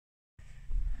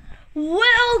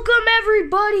Welcome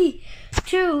everybody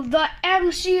to the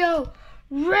MCO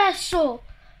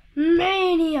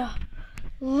WrestleMania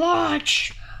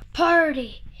launch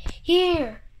party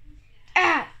here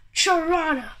at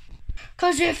Toronto.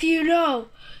 Cause if you know,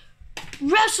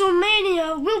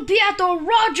 WrestleMania will be at the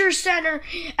Rogers Center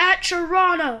at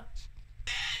Toronto.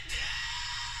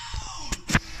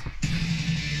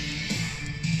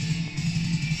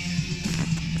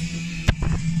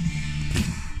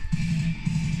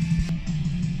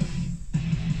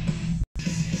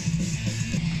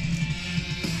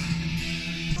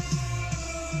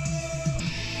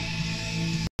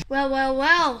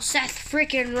 Well, Seth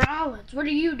freaking Rollins, what are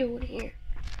you doing here?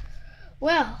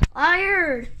 Well, I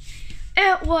heard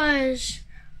it was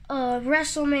a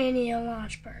WrestleMania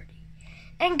launch party.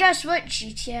 And guess what,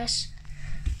 GTS?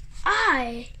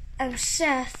 I am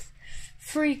Seth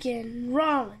freaking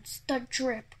Rollins, the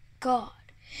Drip God.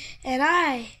 And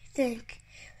I think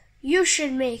you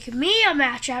should make me a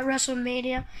match at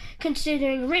WrestleMania,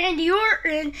 considering Randy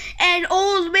Orton and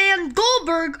Old Man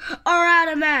Goldberg are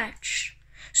at a match.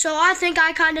 So I think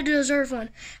I kind of deserve one,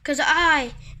 because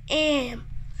I am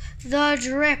the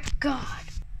Drip God.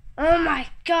 Oh my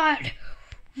God.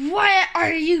 What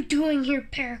are you doing here,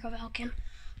 Pericavalcan?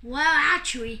 Well,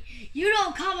 actually, you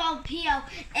don't come on PO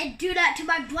and do that to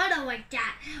my brother like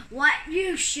that. What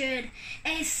you should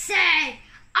is say,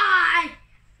 I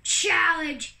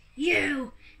challenge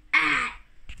you at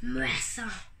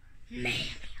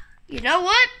WrestleMania. You know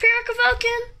what,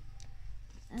 Pericavalcan?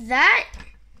 That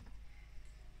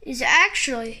is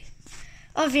actually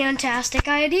a fantastic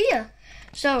idea.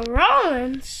 So,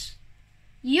 Rollins,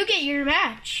 you get your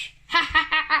match. Ha ha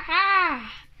ha ha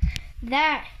ha.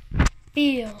 That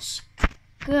feels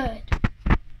good.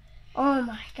 Oh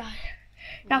my God.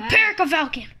 Now, wow.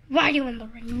 Pericavalcan, why are you in the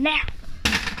ring now?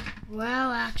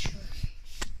 Well, actually,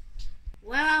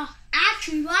 why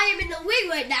I'm in the ring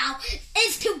right now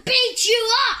is to beat you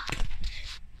up.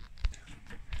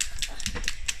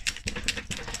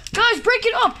 Guys, break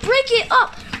it up,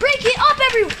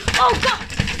 everyone. Oh God.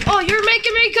 Oh, you're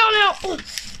making me go now.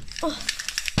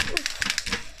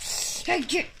 Hey,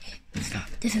 stop.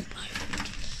 This is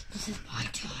my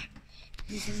time.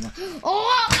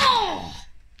 Oh.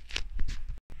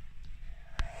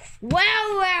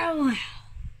 Well.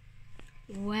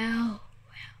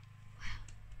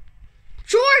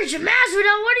 George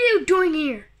Masvidal, what are you doing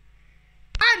here?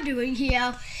 I'm doing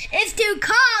here is to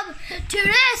come to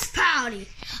this party.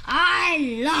 I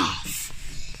love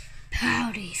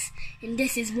parties, and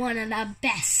this is one of the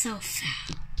best so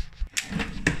far.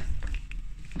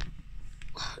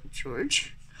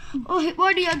 George,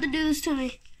 why do you have to do this to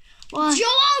me? Why?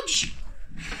 George!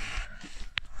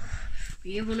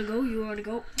 You wanna go? You wanna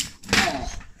go?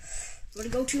 Oh. Wanna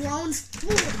go 2 rounds?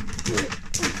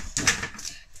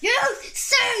 You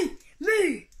see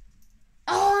me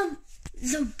on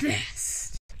the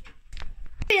best.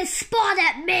 A spot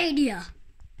at Mania.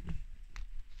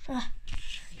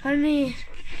 I mean,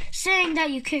 saying that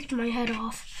you kicked my head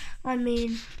off, I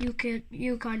mean, you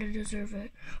kind of deserve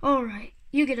it. All right,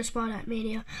 you get a spot at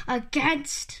Mania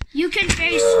against. You can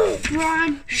face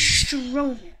Braun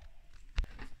Strowman.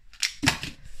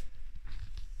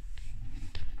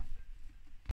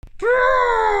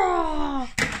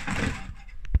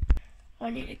 I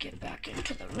need to get back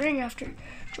into the ring after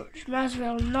George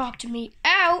Masvidal knocked me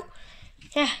out.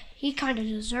 Yeah, he kind of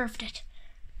deserved it.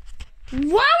 Why will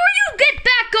you get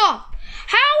back up?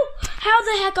 How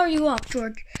the heck are you up,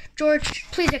 George? George,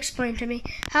 please explain to me.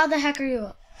 How the heck are you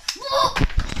up?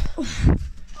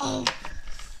 Oh,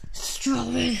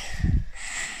 Strowman.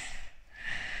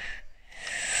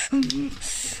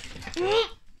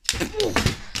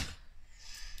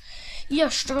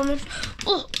 Yes, Strowman.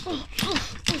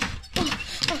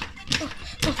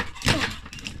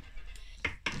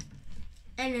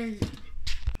 And then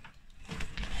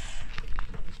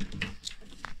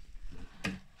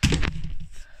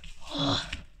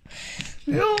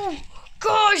you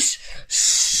guys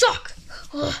suck.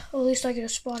 At least I get a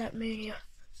spot at Mania.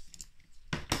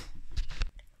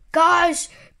 Guys,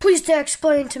 please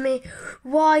explain to me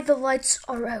why the lights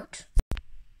are out.